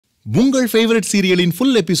உங்கள் favourite சீரியலின்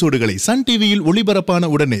full எபிசோடுகளை Sun டிவியில் ஒளிபரப்பான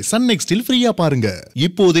உடனே சன் நெக்ஸ்டில் ஃப்ரீயா பாருங்க.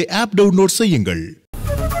 இப்போதே ஆப் டவுன்லோட் செய்யுங்கள்.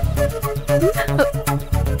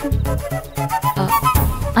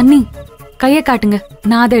 அண்ணி கையை காட்டுங்க,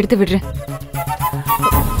 நான் அதை எடுத்து விடுறேன்.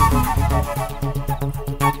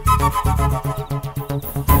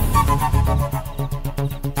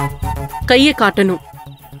 கையை காட்டணும்.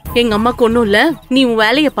 எங்க அம்மாக்கு ஒண்ணும் இல்ல, நீ உன்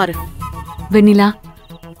வேலைய பாரு. வெண்ணிலா,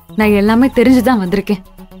 நான் எல்லாமே தெரிஞ்சுதான் வந்திருக்கேன்.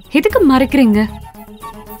 எதுக்கு மறைக்கிறீங்க?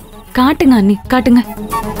 காட்டுங்க அண்ணி, காட்டுங்க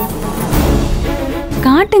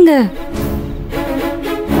காட்டுங்க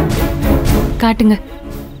காட்டுங்க.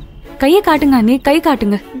 கைய காட்டுங்க அண்ணி, கை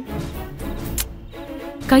காட்டுங்க.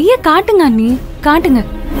 கைய காட்டுங்க அண்ணி, காட்டுங்க.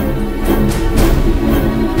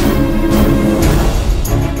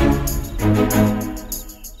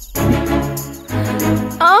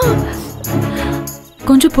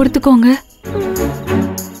 கொஞ்சம் பொறுத்துக்கோங்க.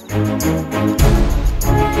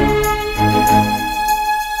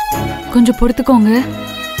 கொஞ்சம் பொறுத்துக்கோங்க.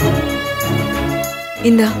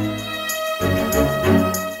 இந்தா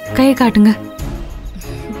கையை காட்டுங்க.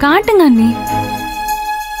 காட்டுங்க அண்ணி.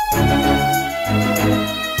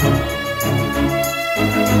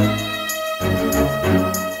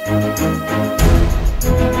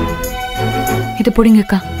 இது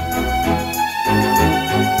புடிங்கக்கா.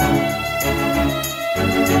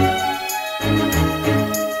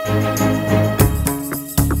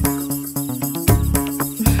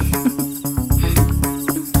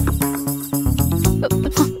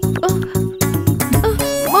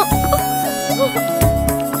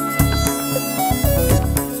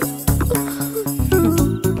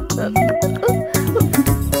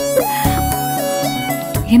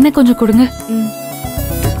 என்ன கொஞ்சம் கொடுங்க.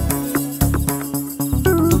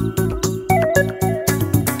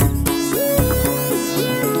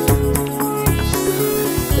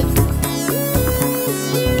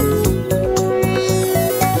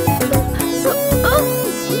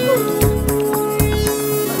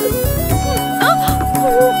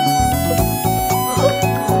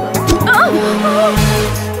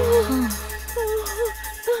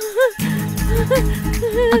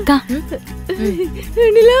 அக்கா,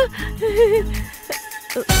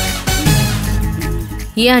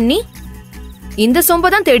 ஏன் அண்ணி இந்த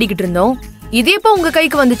சொம்பதான் தேடிக்கிட்டு இருந்தோம், இது எப்ப உங்க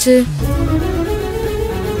கைக்கு வந்துச்சு?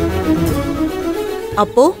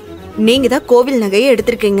 அப்போ நீங்க தான் கோவில் நகையை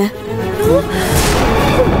எடுத்திருக்கீங்க.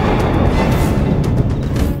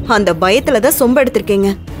 அந்த பயத்துலதான் சொம்ப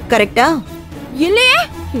எடுத்திருக்கீங்க, கரெக்டா? இல்லையே,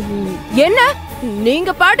 என்ன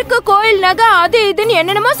நீங்க பாட்டுக்கு கோயில் நகை அது இதுன்னு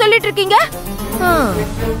என்னென்னமோ சொல்லிட்டு இருக்கீங்க.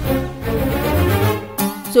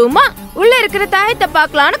 சும்மா உள்ள இருக்கிற தாயத்தை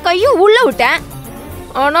பார்க்கலான்னு கையும் உள்ள விட்டேன்.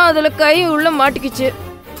 ஆனா அதுல கை உள்ள மாட்டிக்கிச்சு.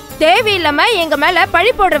 தேவையில்லாம எங்க மேல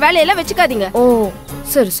பழி போடுற வேலையெல்லாம் வச்சுக்காதீங்க. ஓ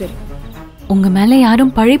சரி சரி. உங்க மேல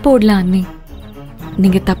யாரும் பழி போடல அண்ணி.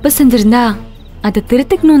 நீங்க தப்பு செஞ்சிருந்தா அதை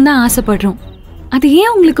திருத்திக்கணும்னு தான் ஆசைப்படுறோம். அது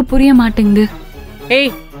ஏன் உங்களுக்கு புரிய மாட்டேங்குது?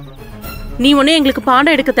 ஏய், நீ ஒண்ணு எங்களுக்கு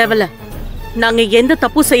பாடம் எடுக்க தேவையில்ல. நாங்க எந்த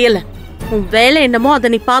தப்பும் செய்யல. உன் வேலை என்னமோ அதை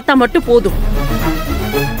நீ பார்த்தா மட்டும் போதும்.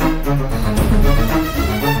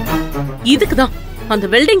 இதுக்குதான் அந்த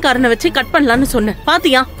வெல்டிங் காரனை வச்சு கட் பண்ணலான்னு சொன்னேன்.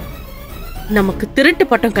 பாத்தியா, நமக்கு திருட்டு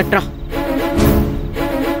பட்டம் கட்டுறான்.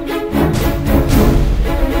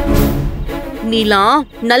 நீலாம்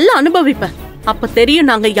நல்லா அனுபவிப்ப, அப்ப தெரியும்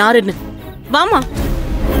நாங்க யாருன்னு. வாமா.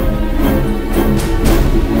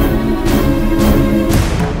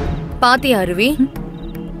 பாத்தியா அருவி,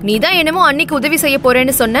 நீதான் என்னமோ அன்னைக்கு உதவி செய்ய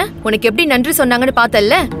போறேன்னு சொன்ன. உனக்கு எப்படி நன்றி சொன்னாங்கன்னு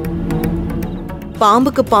பார்த்தல்ல.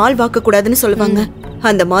 பாம்புக்கு பால் வாக்க கூடாதுன்னு சொல்லுவாங்க.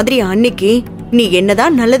 அந்த மாதிரி அன்னைக்கு நீ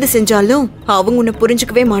என்னதான் நல்லது செஞ்சாலும் அவங்க உன்னை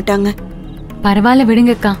புரிஞ்சுக்கவே மாட்டாங்க. பரவாயில்ல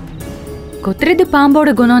விடுங்கக்கா. கொத்துறது பாம்போட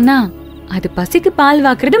குணம்னா அது பசிக்கு பால்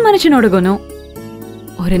வாக்குறது மனுஷனோட குணம்.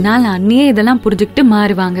 ஒரு நாள் அண்ணியே இதெல்லாம் புரிஞ்சுக்கிட்டு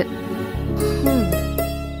மாறுவாங்க.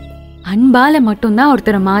 அன்பால மட்டும்தான்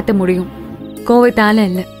ஒருத்தரை மாத்த முடியும், கோவத்தால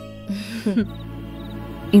இல்ல.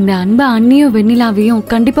 இந்த அன்பை அண்ணியும் வெண்ணிலாவையும்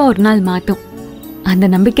கண்டிப்பா ஒரு நாள் மாத்தும். அந்த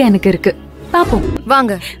நம்பிக்கை எனக்கு இருக்கு. பாப்போம்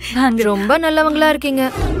வாங்க. ரொம்ப நல்லவங்களா இருக்கீங்க.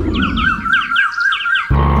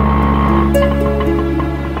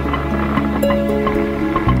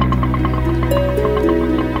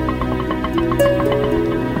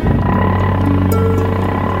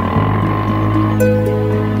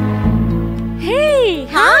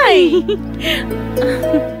 ஹாய்.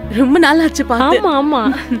 ரொம்ப நாள் ஆச்சு பாத்து. ஆமா ஆமா.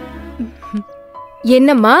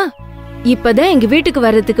 என்னம்மா, இப்பதான் எங்க வீட்டுக்கு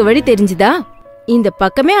வர்றதுக்கு வழி தெரிஞ்சுதா? இந்த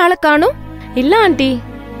பக்கமே ஆள காணோம். இல்ல ஆண்டி,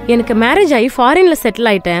 எனக்கு மேரேஜ் ஆகி ஃபாரின்ல செட்டில்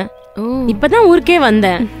ஆயிட்டேன். இப்பதான் ஊருக்கே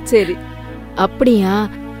வந்தேன். சரி அப்படியா?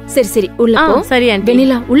 சரி சரி உள்ள போ. சரி ஆண்டி.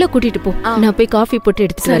 வெண்ணிலா உள்ள கூட்டிட்டு போ, நான் போய் காஃபி போட்டு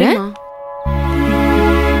எடுத்துட்டு வரேன்.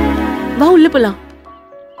 வா உள்ள போலாம்.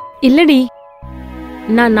 இல்லடி,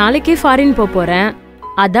 நான் நாளைக்கே ஃபாரின் போறேன்.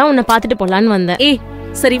 அதான் உன்னை பார்த்துட்டு போலான்னு வந்தேன். ஏய்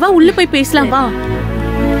சரி வா, உள்ள போய் பேசலாம் வா.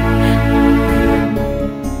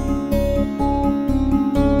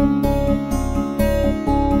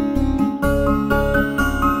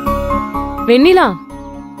 வெண்ணிலா,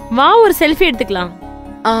 வா ஒரு செல்ஃபி எடுத்துக்கலாம்.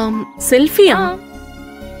 செல்ஃபியா?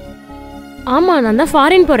 ஆமா, நான் தான்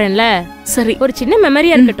ஃபாரின் போறேன்ல. சரி, ஒரு சின்ன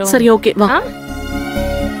மெமரியா இருக்கட்டும். சரி ஓகே வா.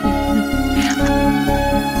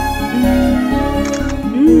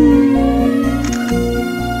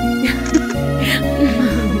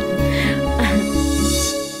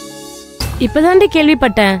 இப்பதாண்டி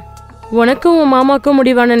கேள்விப்பட்டேன் உனக்கும் உன் மாமாக்கும்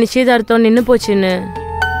முடிவான நிச்சயதார்த்தம் நின்னு போச்சுன்னு.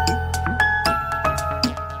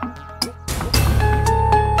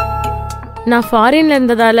 நான் ஃபாரின்ல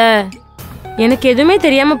இருந்ததால எனக்கு எதுவுமே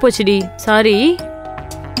தெரியாம போச்சுடி, சாரி.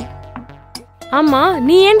 ஆமா,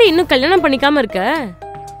 நீ ஏண்டி இன்னும் கல்யாணம் பண்ணிக்காம இருக்க?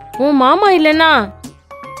 உன் மாமா இல்லைன்னா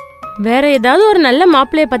வேற ஏதாவது ஒரு நல்ல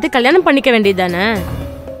மாப்பிள்ளைய பார்த்து கல்யாணம் பண்ணிக்க வேண்டியதானே?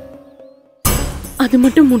 அது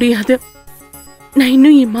மட்டும் முடியாது. நான்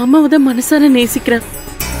இன்னும் என் மாமாவை தான் மனசார நேசிக்கிறேன்.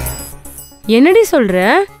 என்னடி சொல்ற?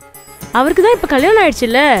 அவருக்கு தான் இப்ப கல்யாணம்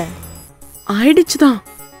ஆயிடுச்சுல்ல? ஆயிடுச்சுதான்,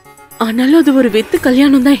 ஆனாலும் அது ஒரு வெத்து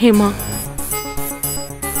கல்யாணம் தான் ஹேமா.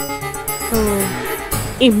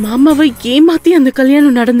 என் மாமாவை ஏமாத்தி அந்த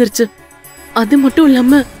கல்யாணம் நடந்துருச்சு. அது மட்டும்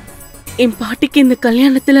இல்லாம என் பாட்டிக்கு இந்த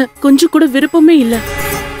கல்யாணத்துல கொஞ்சம் கூட விருப்பமே இல்ல.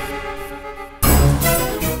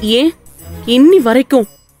 ஏன் இன்னி வரைக்கும்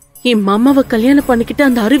என் மாமாவை கல்யாணம் பண்ணிக்கிட்டு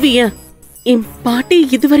அந்த அருவிய என் பாட்டி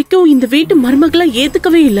இது வரைக்கும் இந்த வீட்டு மருமகளா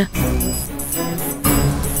ஏத்துக்கவே இல்ல.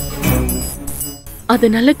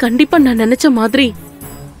 அதனால கண்டிப்பா நான் நினைச்ச மாதிரி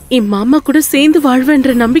என் மாமா கூட சேர்ந்து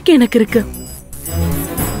வாழ்வேன்ற நம்பிக்கை எனக்கு இருக்கு.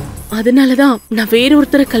 அதனாலதான் நான் வேற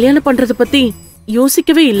ஒருத்தரை கல்யாணம் பண்றத பத்தி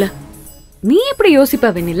யோசிக்கவே இல்ல. நீ எப்படி யோசிப்ப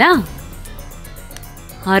வெண்ணிலா?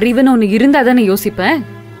 அறிவுன்னு ஒண்ணு இருந்தா தானே யோசிப்ப.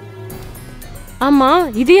 ஆமா,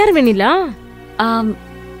 இது யார் வெண்ணிலா?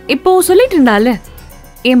 இப்போ சொல்லிட்டு இருந்தால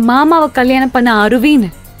என் மாமாவை கல்யாணம் பண்ண அருவின்னு,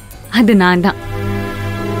 அது நான் தான்.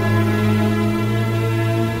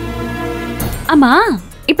 ஆமா,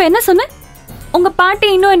 இப்ப என்ன சொன்ன? உங்க பாட்டி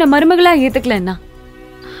இன்னும் என்ன மருமகளா ஏத்துக்கலன்னா?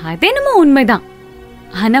 அது என்னமோ உண்மைதான்.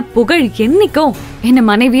 ஆனா புகழ் என்னைக்கும் என்ன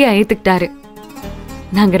மனைவியா ஏத்துக்கிட்டாரு.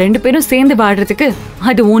 நாங்க 2 பேரும் சேர்ந்து வாடுறதுக்கு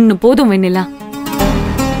அது ஒண்ணு போதும் வெண்ணிலா.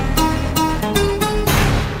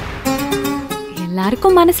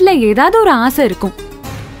 எல்லாருக்கும் மனசுல ஏதாவது ஒரு ஆசை இருக்கும்.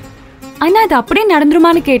 ஆனா அது அப்படியே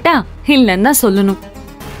நடந்துருமான்னு கேட்டா இல்லன்னு தான் சொல்லணும்.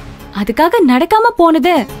 அதுக்காக நடக்காம போனத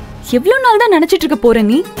எவ்வளவு நாள் தான் நினைச்சிட்டு இருக்க போற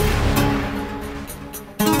நீ?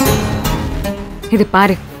 இது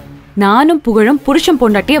பாரு, நானும் புகழும் புருஷன்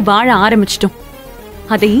பொண்டாட்டிய வாழ ஆரம்பிச்சிட்டோம்.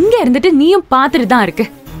 அதை இங்க இருந்துட்டு நீயும் பாத்துட்டு தான் இருக்கு.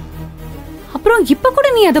 அப்புறம் இப்ப கூட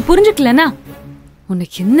நீ அதை புரிஞ்சுக்கலனா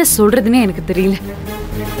உனக்கு என்ன சொல்றதுன்னு எனக்கு தெரியல.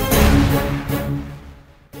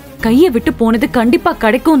 கைய விட்டு போனது கண்டிப்பா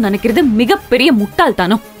கிடைக்கும் நினைக்கிறது மிகப்பெரிய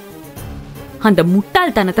முட்டாள்தானம். அந்த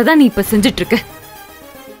முட்டாள்தனத்தை தான் நீ இப்ப செஞ்சிட்டு இருக்க.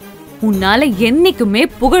 உன்னால என்னைக்குமே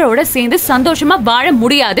புகழோட சேர்ந்து சந்தோஷமா வாழ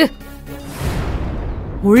முடியாது.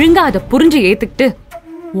 ஒழுங்கா அதை புரிஞ்சு ஏத்துக்கிட்டு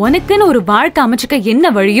உனக்குன்னு ஒரு வாழ்க்கை அமைச்சுக்க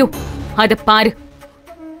என்ன வழியோ அத பாரு.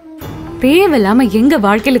 தேவையில்லாம எங்க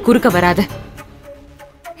வாழ்க்கையில குறுக்க வராத.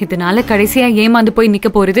 இதனால கடைசியா ஏமாந்து போய் நிக்க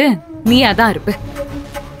போறது நீயாதான் இருப்ப.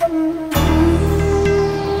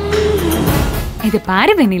 இது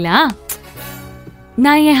பாரு வெண்ணிலா,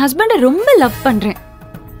 நான் என் ஹஸ்பண்ட ரொம்ப லவ் பண்றேன்.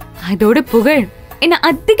 அதோட புகழ் என்ன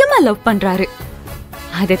அதிகமா லவ் பண்றாரு.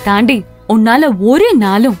 அதை தாண்டி உன்னால ஒரு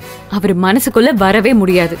நாளும் அவர் மனசுக்குள்ள வரவே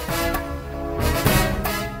முடியாது.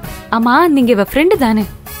 ஆமா, நீங்க இவ ஃப்ரெண்டு தானே,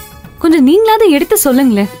 கொஞ்சம் நீங்களாவது எடுத்து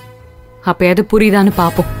சொல்லுங்களேன். அப்பயாவது புரியுதான்னு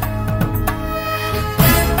பாப்போம்.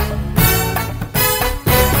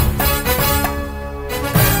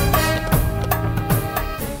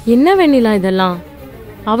 என்ன வெண்ணிலா இதெல்லாம்?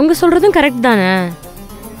 அவங்க சொல்றதும் கரெக்ட் தானே.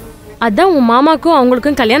 அதான் உன் மாமாக்கும்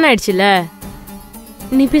அவங்களுக்கும் கல்யாணம் ஆயிடுச்சுல,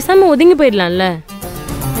 நீ பேசாம ஒதுங்கி போயிடலாம்ல.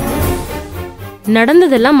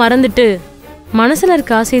 நடந்ததெல்லாம் மறந்துட்டு மனசுல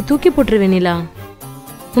இருக்க ஆசையை தூக்கி போட்டுரு வெண்ணிலா.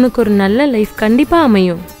 உனக்கு ஒரு நல்ல லைஃப் கண்டிப்பா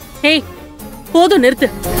அமையும். ஏய் போதும், நிறுத்து.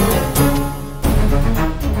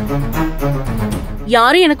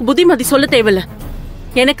 யாரும் எனக்கு புத்திமதி சொல்ல தேவையில்ல.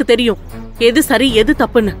 எனக்கு தெரியும் எது சரி எது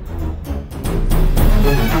தப்புன்னு.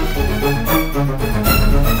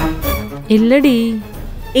 இல்லடி,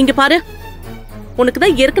 இங்க பாரு,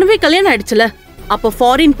 உனக்குதான் ஏற்கனவே கல்யாணம் ஆயிடுச்சுல. அப்ப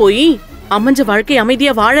ஃபாரின் போய் அமைஞ்ச வாழ்க்கை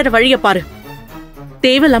அமைதியா வாழற வழிய பாரு.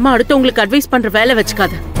 தேவையில்லாம அடுத்தவங்களுக்கு அட்வைஸ் பண்ற வேலை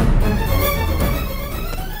வச்சுக்காத.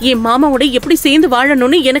 என் மாமாவோட எப்படி சேர்ந்து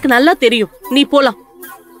வாழணும்னு எனக்கு நல்லா தெரியும். நீ போலாம்.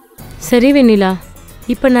 சரி வெண்ணிலா,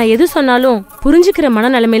 இப்ப நான் எது சொன்னாலும் புரிஞ்சுக்கிற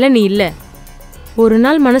மனநிலைமையில நீ இல்ல. ஒரு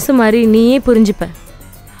நாள் மனசு மாறி நீயே புரிஞ்சுப்ப.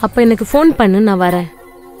 அப்ப எனக்கு ஃபோன் பண்ணு, நான் வரேன்.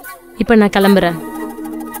 இப்போ நான் கிளம்புறேன்.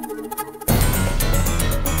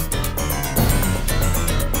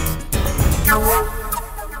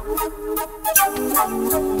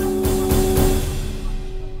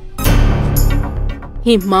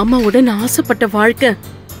 என் மாமாவோட நான் ஆசைப்பட்ட வாழ்க்கை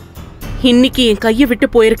இன்னைக்கு என் கையை விட்டு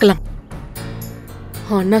போயிருக்கலாம்.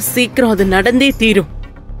 ஆனா சீக்கிரம் அது நடந்தே தீரும்.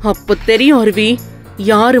 அப்ப தெரியும் அருவி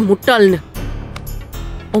யாரு முட்டாள்னு.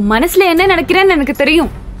 உன் மனசுல என்ன நடக்கிறேன்னு எனக்கு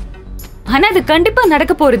தெரியும். ஆனா அது கண்டிப்பா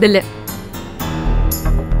நடக்க போறது இல்ல.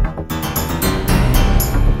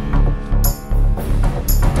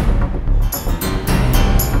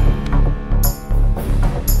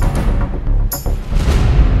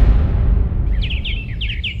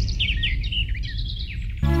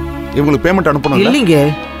 இவங்களுக்கு பேமெண்ட் அனுப்பணும் இல்லைங்க.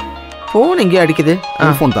 போன் எங்கே அடிக்குது?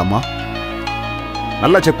 ஃபோன் தாமா.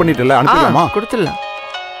 நல்லா செக் பண்ணிட்டல, அனுப்பிடலாமா? கொடுத்துடலாம்.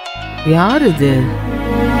 யார் இது?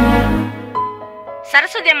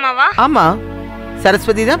 சரஸ்வதி அம்மாவா? ஆமா,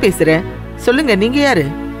 சரஸ்வதி தான் பேசுறேன். சொல்லுங்க, நீங்க யாரு?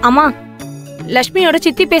 அம்மா, லட்சுமியோட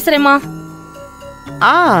சித்தி பேசுறேம்மா.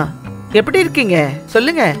 எப்படி இருக்கீங்க?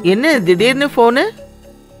 சொல்லுங்க, என்ன திடீர்னு போனு?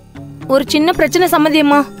 ஒரு சின்ன பிரச்சனை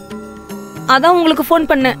சம்மதியம்மா, அதான் உங்களுக்கு ஃபோன்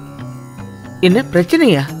பண்ணேன். என்ன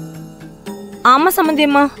பிரச்சனையா? ஆமா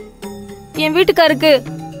சம்மந்தியம்மா, என் வீட்டுக்காருக்கு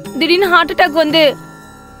திடீர்னு ஹார்ட் அட்டாக் வந்து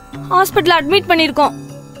ஹாஸ்பிட்டல் அட்மிட் பண்ணிருக்கோம்.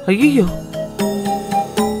 ஐயோ.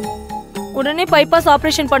 உடனே பைபாஸ்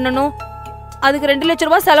ஆபரேஷன் பண்ணணும், அதுக்கு 2 லட்சம்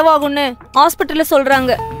ரூபாய் செலவாகும்னு ஹாஸ்பிட்டல்ல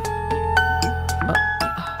சொல்றாங்க.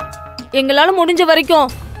 எங்களால முடிஞ்ச வரைக்கும்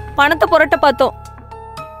பணத்தை புரட்ட பார்த்தோம்.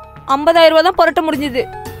 50,000 ரூபாய் தான் புரட்ட முடிஞ்சது.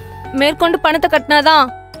 மேற்கொண்டு பணத்தை கட்டினாதான்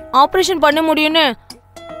ஆபரேஷன் பண்ண முடியும்னு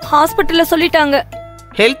ஹாஸ்பிட்டல்ல சொல்லிட்டாங்க.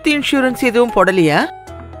 ஹெல்த் இன்சூரன்ஸ் எதுவும் போடலையா?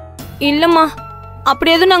 இல்லம்மா, அப்படி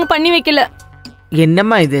எதுவும் நாங்க பண்ணி வைக்கல.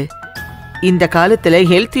 என்னம்மா இது? இந்த காலத்துல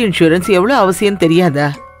ஹெல்த் இன்சூரன்ஸ் எவ்வளவு அவசியம் தெரியாதா?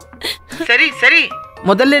 சரி சரி,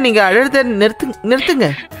 முதல்ல நீங்க அழுறத நிறுத்துங்க.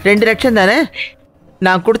 2 லட்சம் தானே,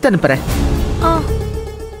 நான் கொடுத்து அனுப்புறேன்.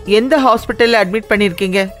 எந்த ஹாஸ்பிட்டல்ல அட்மிட்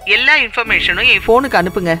பண்ணிருக்கீங்க? எல்லா இன்ஃபர்மேஷனும் என் போனுக்கு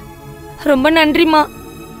அனுப்புங்க. ரொம்ப நன்றிம்மா.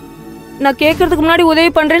 நான் கேட்கறதுக்கு முன்னாடி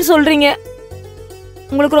உதவி பண்றேன்னு சொல்றீங்க.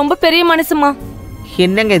 உங்களுக்கு ரொம்ப பெரிய மனசுமா.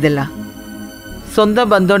 என்னங்க இதெல்லாம்? சொந்த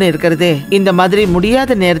பந்தோன்னு இருக்கிறதே இந்த மாதிரி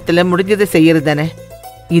முடியாத நேரத்துல முடிஞ்சதை செய்யறது தானே.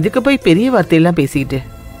 இதுக்கு போய் பெரிய வார்த்தையெல்லாம் பேசிக்கிட்டு.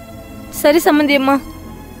 சரி சம்மந்தியம்மா,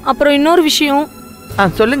 அப்புறம் இன்னொரு விஷயம்.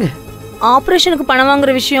 சொல்லுங்க. ஆபரேஷனுக்கு பணம்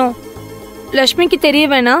வாங்குற விஷயம் லட்சுமிக்கு தெரிய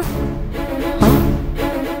வேணாம்.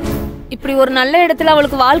 இப்படி ஒரு நல்ல இடத்துல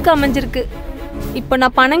அவளுக்கு வாழ்க்கை அமைஞ்சிருக்கு. இப்ப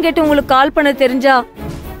நான் பணம் கேட்டு உங்களுக்கு கால் பண்ண தெரிஞ்சா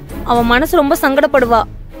அவ மனசு ரொம்ப சங்கடப்படுவா.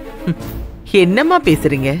 என்னம்மா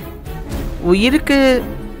பேசுறீங்க? உயிருக்கு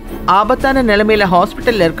ஆபத்தான நிலைமையில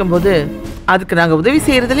ஹாஸ்பிட்டல்ல இருக்கும்போது அதுக்கு நாங்க உதவி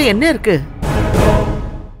செய்யறதுல என்ன இருக்கு?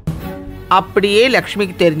 அப்படியே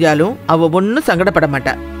லக்ஷ்மிக்கு தெரிஞ்சாலும் அவ ஒன்னும் சங்கடப்பட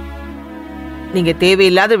மாட்டா. நீங்க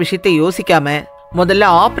தேவையில்லாத விஷயத்தை யோசிக்காம முதல்ல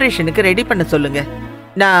ஆபரேஷனுக்கு ரெடி பண்ண சொல்லுங்க.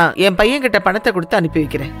 நான் என் பையன் கிட்ட பணத்தை கொடுத்து அனுப்பி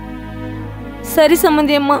வைக்கிறேன். சரி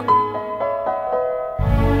சம்மந்தியம்மா.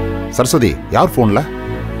 சரஸ்வதி, யார் போன்ல?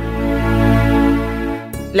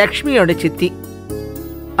 லக்ஷ்மியோட சித்தி.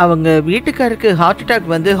 அவங்க வீட்டுக்காருக்கு ஹார்ட் அட்டாக்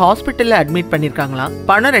வந்து ஹாஸ்பிட்டல்ல அட்மிட் பண்ணிருக்காங்களாம்.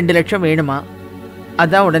 பணம் 2 லட்சம் வேணுமா,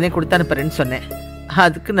 அதான் உடனே கொடுத்து அனுப்புறேன்னு சொன்னேன்.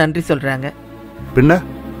 அதுக்கு நன்றி சொல்றாங்க. பின்ன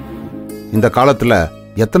இந்த காலத்துல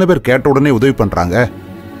எத்தனை பேர் கேட்ட உடனே உதவி பண்றாங்க.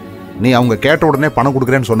 நீ அவங்க கேட்ட உடனே பணம்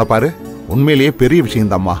கொடுக்குறேன்னு சொன்ன பாரு, உண்மையிலேயே பெரிய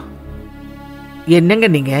விஷயம் தாம்மா. என்னங்க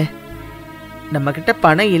நீங்க? நம்ம கிட்ட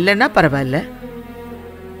பணம் இல்லைன்னா பரவாயில்ல,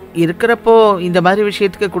 இருக்கிறப்போ இந்த மாதிரி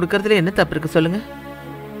விஷயத்துக்கு கொடுக்கறதுல என்ன தப்பு இருக்கு சொல்லுங்க?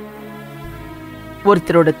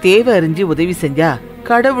 ஒருத்தரோட தேவை அறிஞ்சு உதவி செஞ்சா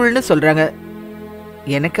கடவுள்னு சொல்றாங்க.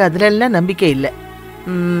 எனக்கு அதுல எல்லாம் நம்பிக்கை இல்லை.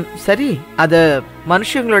 சரி, அத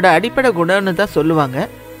மனுஷங்களோட அடிப்படை குணம்னு தான் சொல்லுவாங்க.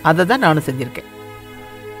 அதை தான் நானும் செஞ்சிருக்கேன்.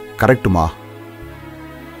 கரெக்டுமா.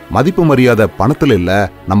 மதிப்பு மரியாதை பணத்துல இல்ல,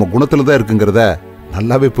 நம்ம குணத்துல தான் இருக்குங்கிறத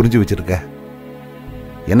நல்லாவே புரிஞ்சு வச்சிருக்க.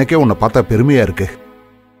 எனக்கே உன்னை பார்த்தா பெருமையா இருக்கு.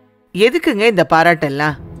 எதுக்குங்க இந்த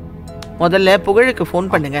பாராட்டெல்லாம்? முதல்ல புகழுக்கு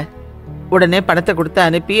ஃபோன் பண்ணுங்க. உடனே பணத்தை கொடுத்து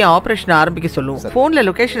அனுப்பி ஆபரேஷன் ஆரம்பிக்க சொல்லுவோம். போன்ல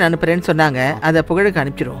லொகேஷன் அனுப்புறேன்னு சொன்னாங்க, அதை புகழுக்கு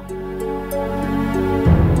அனுப்பிச்சிருவோம்.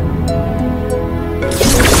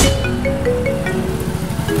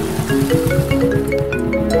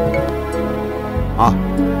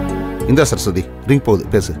 இந்த சரஸ்வதி ரிங் போகுது,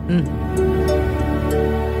 பேசு.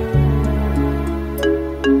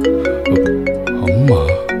 அம்மா,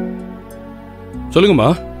 சொல்லுங்கம்மா.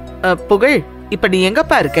 புகழ், இப்ப நீ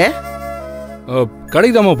எங்கப்பா இருக்க?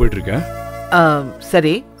 கடைக்கு போயிட்டு இருக்கேன்.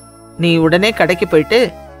 சரி, நீ உடனே கடைக்கு போயிட்டு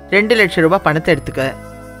 2 லட்சம் ரூபாய் பணத்தை எடுத்துக்க.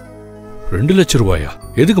 2 லட்சம் ரூபாயா?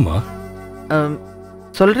 எதுக்குமா?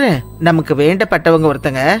 சொல்றேன், நமக்கு வேண்டப்பட்டவங்க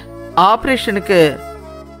ஒருத்தங்க ஆபரேஷனுக்கு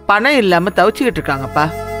பணம் இல்லாம தவிச்சுக்கிட்டு இருக்காங்கப்பா.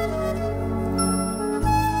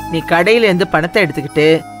 நீ கடையில இருந்து பணத்தை எடுத்துக்கிட்டு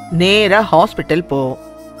நேரா ஹாஸ்பிட்டல் போ.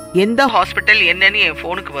 எந்த ஹாஸ்பிட்டல் என்னன்னு என்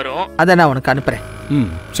போனுக்கு வரும், அதை நான் உனக்கு அனுப்புறேன்.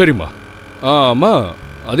 சரிம்மா. அம்மா,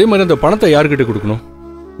 அதே மாதிரி அந்த பணத்தை யார்கிட்ட கொடுக்கணும்?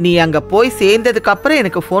 நீ அங்க போய் சேர்ந்ததுக்கு அப்புறம்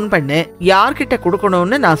எனக்கு ஃபோன் பண்ணு, யார்கிட்ட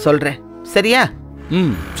கொடுக்கணும்னு நான் சொல்றேன். சரியா?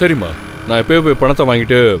 சரிம்மா. நான் எப்பயோ போய் பணத்தை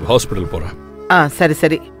வாங்கிட்டு ஹாஸ்பிட்டல் போறேன். சரி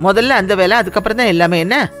சரி, முதல்ல அந்த வேலை, அதுக்கப்புறம் தான் எல்லாமே.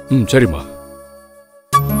 என்ன? சரிம்மா.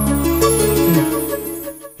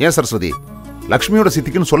 ஏன் சரஸ்வதி, லக்ஷ்மியோட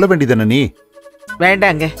சித்திக்குன்னு சொல்ல வேண்டியதானே நீ?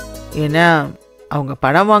 வேண்டாங்க. ஏன்னா அவங்க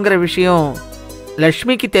பணம் வாங்குற விஷயம்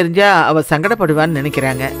லக்ஷ்மிக்கு தெரிஞ்சா அவ சங்கடப்படுவான்னு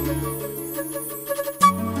நினைக்கிறாங்க.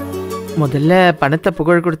 முதல்ல பணத்தை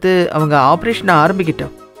புகழ் கொடுத்து அவங்க ஆபரேஷனை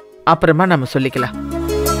ஆரம்பிக்கிட்டோம், அப்புறமா நம்ம சொல்லிக்கலாம்.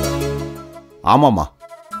 ஆமாமா,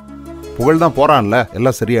 புகழ் தான் போறான்ல,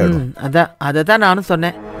 எல்லாம் சரியாயிடும். அதான் அதை தான் நானும்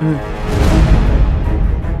சொன்னேன்.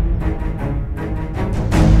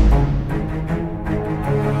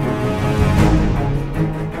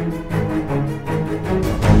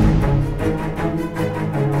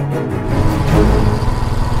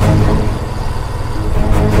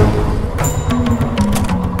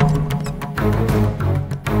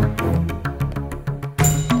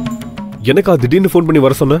 எனக்கா திடீர்னு ஃபோன் பண்ணி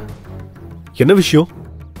வர சொன்ன? என்ன விஷயம்?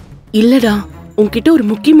 இல்லடா, உன்கிட்ட ஒரு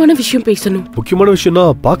முக்கியமான விஷயம் பேசணும். முக்கியமான விஷயம்னா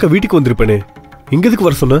பார்க்க வீட்டுக்கு வந்திருப்பேனே, இங்க எதுக்கு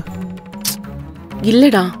வர சொன்ன?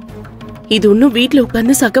 இல்லடா, இது ஒன்னும் வீட்ல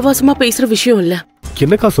உட்கார்ந்து சகவாசமா பேசுற விஷயம் இல்ல.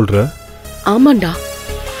 என்னக்கா சொல்ற? ஆமாண்டா,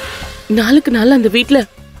 நாளுக்கு நாள் அந்த வீட்ல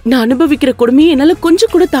நான் அனுபவிக்கிற கொடுமையை என்னால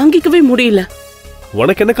கொஞ்சம் கூட தாங்கிக்கவே முடியல.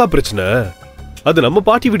 உனக்கு என்னக்கா பிரச்சனை? அது நம்ம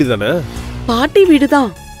பாட்டி வீடு தானே. பாட்டி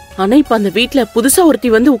வீடுதான், ஆனா இப்ப அந்த வீட்ல புதுசா ஒருத்தி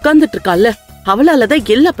வந்து உட்கார்ந்துட்டு இருக்கால, அவளாலதான்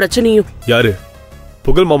எல்லா பிரச்சனையும். யாரு?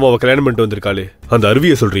 புகழ் மாமாவை கல்யாணம் பண்ணிட்டு வந்திருக்காளே, அந்த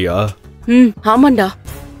அருவியை சொல்றியா? ஆமாண்டா,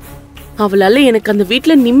 அவளால எனக்கு அந்த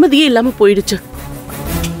வீட்ல நிம்மதியே இல்லாம போயிடுச்சு.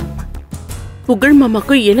 புகழ்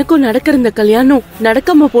மாமாக்கும் எனக்கும் நடக்கிற இந்த கல்யாணம்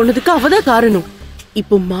நடக்காம போனதுக்கு அவதான் காரணம்.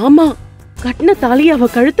 இப்போ மாமா கட்டின தாலியை அவ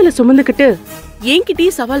கழுத்துல சுமந்துக்கிட்டு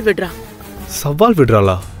என்கிட்டயே சவால் விடுறா. சவால்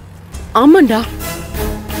விடுறாளா? ஆமாண்டா.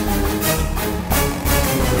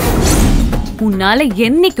 உன்னால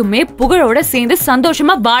என்னைக்குமே புகழோட சேர்ந்து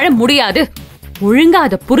சந்தோஷமா வாழ முடியாது. ஒழுங்கா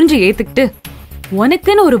அதை புரிஞ்சு ஏத்துக்கிட்டு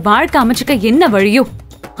உனக்குன்னு ஒரு வாழ்க்கை அமைச்சுக்க என்ன வழியோ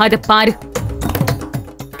அத பாரு.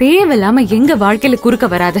 தேவையில்லாம எங்க வாழ்க்கையில குறுக்க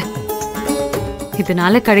வராத.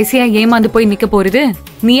 இதனால கடைசியா ஏமாந்து போய் நிக்க போறது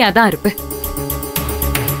நீயாதான் இருப்ப.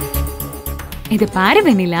 இது பாரு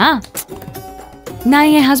வெண்ணிலா,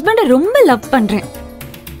 நான் என் ஹஸ்பண்ட ரொம்ப லவ் பண்றேன்.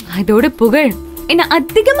 அதோட புகழ் என்ன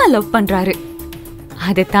அதிகமா லவ் பண்றாரு.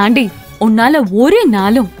 அதை தாண்டி உன்னால ஒரு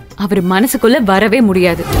நாளும் அவர் மனசுக்குள்ள வரவே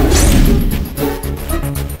முடியாது.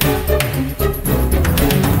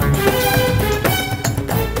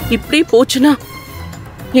 இப்படி போச்சுனா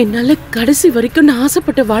என்னால கடைசி வரைக்கும் நான்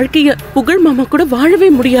ஆசைப்பட்ட வாழ்க்கைய புகழ் மாமா கூட வாழவே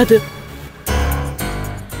முடியாது.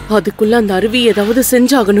 அதுக்குள்ள அந்த அருவி ஏதாவது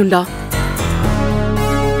செஞ்சாகணும்டா.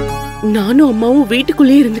 நானும் அம்மாவும்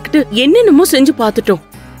வீட்டுக்குள்ளே இருந்துகிட்டு என்னென்னமோ செஞ்சு பார்த்துட்டோம்.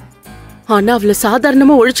 ஆனா அவளை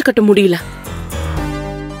சாதாரணமா ஒழிச்சு கட்ட முடியல.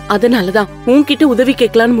 அதனாலதான் உன்கிட்ட உதவி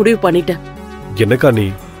கேட்கலான்னு முடிவு பண்ணிட்டேன். என்னக்கா நீ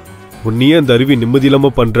உன்னையே அந்த அருவி நிம்மதி இல்லாம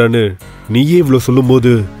பண்றான்னு நீயே இவ்வளவு சொல்லும்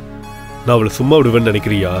போது நான் அவளை சும்மா விடுவேன்னு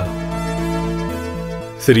நினைக்கிறியா?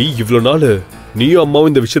 சரி, இவ்வளவு நாள் நீயும் அம்மாவும்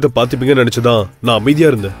இந்த விஷயத்த பாத்துப்பீங்கன்னு நினைச்சுதான் நான் அமைதியா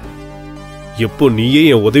இருந்தேன். எப்போ நீயே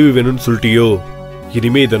என் உதவி வேணும்னு சொல்லிட்டியோ,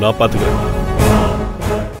 இனிமே இதை நான் பாத்துக்கிறேன்.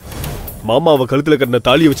 மாமா அவ கழுத்துல கட்டின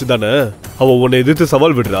தாலியை வச்சுதானே அவ உன்னை எதிர்த்து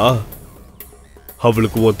சவால் விடுறா.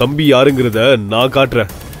 அவளுக்கு உன் தம்பி யாருங்கிறத நான்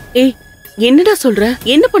காட்டுறேன். ஏய், என்னடா சொல்ற?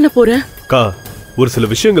 என்ன பண்ண போற? கா, ஒரு சில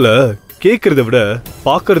விஷயங்களை கேட்கறத விட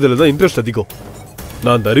பாக்குறதுல தான் இன்ட்ரெஸ்ட் அதிகம்.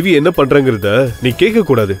 நான் அந்த அருவி என்ன பண்றேங்கிறத நீ கேட்க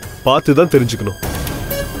கூடாது, பார்த்து தான் தெரிஞ்சுக்கணும்.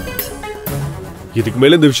 இதுக்கு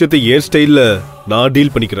மேல இந்த விஷயத்தை ஏன் ஸ்டைல்ல நான்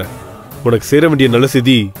டீல் பண்ணிக்கிறேன். உனக்கு சேர வேண்டிய நல்ல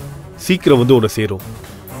செய்தி சீக்கிரம் வந்து உன்னை சேரும்.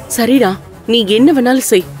 சரிடா, நீ என்ன வேணாலும்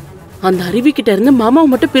செய். அந்த அருவி கிட்ட இருந்து மாமாவை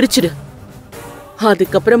மட்டும் பிரிச்சுடு.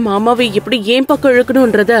 அதுக்கப்புறம் மாமாவை எப்படி ஏன் பக்கம்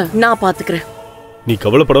இழுக்கணும்ன்றத நான் பாத்துக்கிறேன். நீ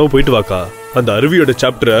கவலைப்படாம போயிட்டு வாக்கா. அந்த அருவியோட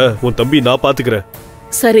சாப்டரை உன் தம்பி நான் பாத்துக்கிறேன்.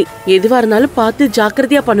 சரி, எதுவா இருந்தாலும் பார்த்து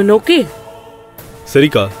ஜாக்கிரதையா பண்ணணும். ஓகே?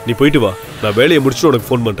 சரிக்கா, நீ போயிட்டு வா. நான் வேலையை முடிச்சுட்டு உனக்கு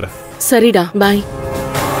ஃபோன் பண்றேன். சரிடா, பாய்.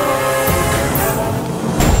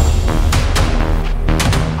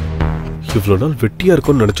 இவ்வளவு நாள் வெட்டியா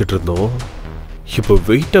இருக்கும்னு நினைச்சிட்டு இருந்தோம். இப்போ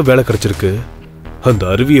வெயிட்டா வேலை கிடைச்சிருக்கு. அந்த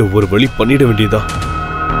அருவியை ஒரு வழி பண்ணிட வேண்டியதா.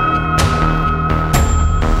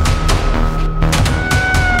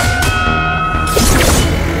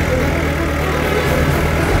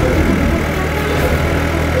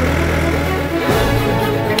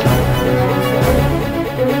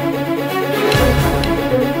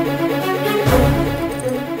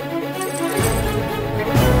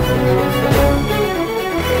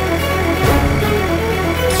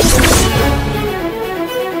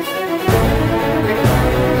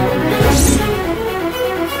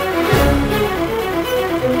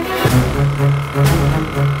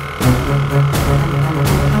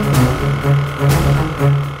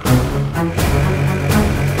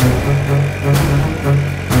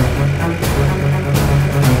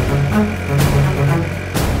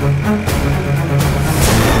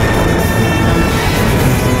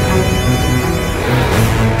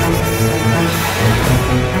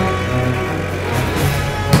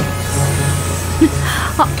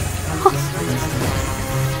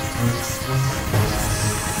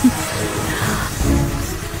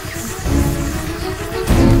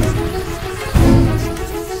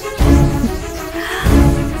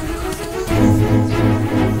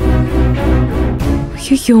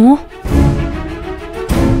 ஐயோ,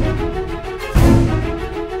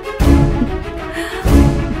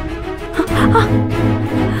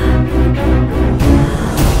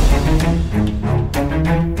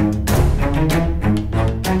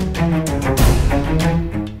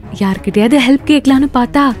 யார்கிட்டயாவது ஹெல்ப் கேட்கலான்னு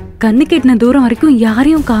பார்த்தா கண்ணு கெட்டின தூரம் வரைக்கும்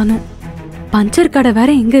யாரையும் காணும். பஞ்சர் கடை வேற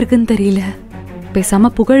எங்க இருக்குன்னு தெரியல.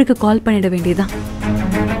 பேசாம புகழுக்கு கால் பண்ணிட வேண்டியதான்.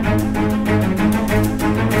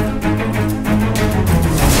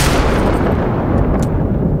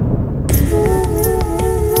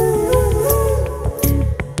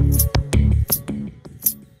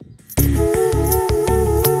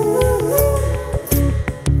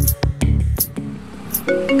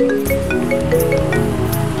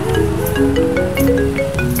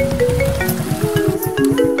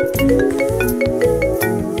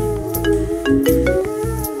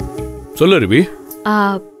 சொல்லு அருவி.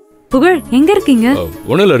 புகழ் எங்க இருக்கீங்க?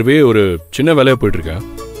 ஒன்னும் இல்ல அருவி, ஒரு சின்ன வேலையா போயிட்டு இருக்கேன்.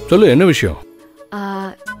 சொல்லு, என்ன விஷயம்?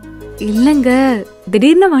 இல்லங்க,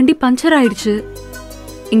 திடீர்னு வண்டி பஞ்சர் ஆயிடுச்சு.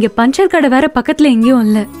 இங்க பஞ்சர் கடை வேற பக்கத்துல எங்கேயும்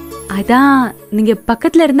இல்ல. அதான் நீங்க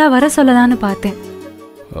பக்கத்துல இருந்தா வர சொல்லலான்னு பார்த்தேன்.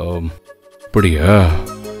 அப்படியா?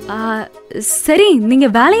 சரி, நீங்க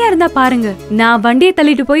வேலையா இருந்தா பாருங்க, நான் வண்டியை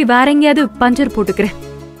தள்ளிட்டு போய் வேற எங்கேயாவது பஞ்சர் போட்டுக்கிறேன்.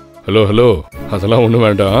 ஹலோ ஹலோ, அதெல்லாம் ஒண்ணும்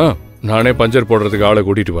வேண்டாம். நானே பஞ்சர் போடுறதுக்கு ஆளை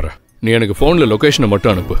கூட்டிட்டு வரேன். நீ எனக்கு போன்ல லொகேஷனை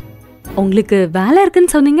மட்டும் அனுப்பு. உங்களுக்கு வேலை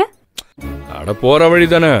இருக்குன்னு சொன்னீங்க. அட போற வழி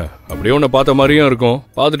தானே, அப்படியே உன்னை பார்த்த மாதிரியும் இருக்கும்.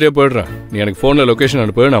 பார்த்துட்டே போயிடுறேன். நீ எனக்கு போன்ல லொகேஷன்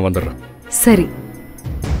அனுப்பு, நான் வந்துடுறேன். சரி.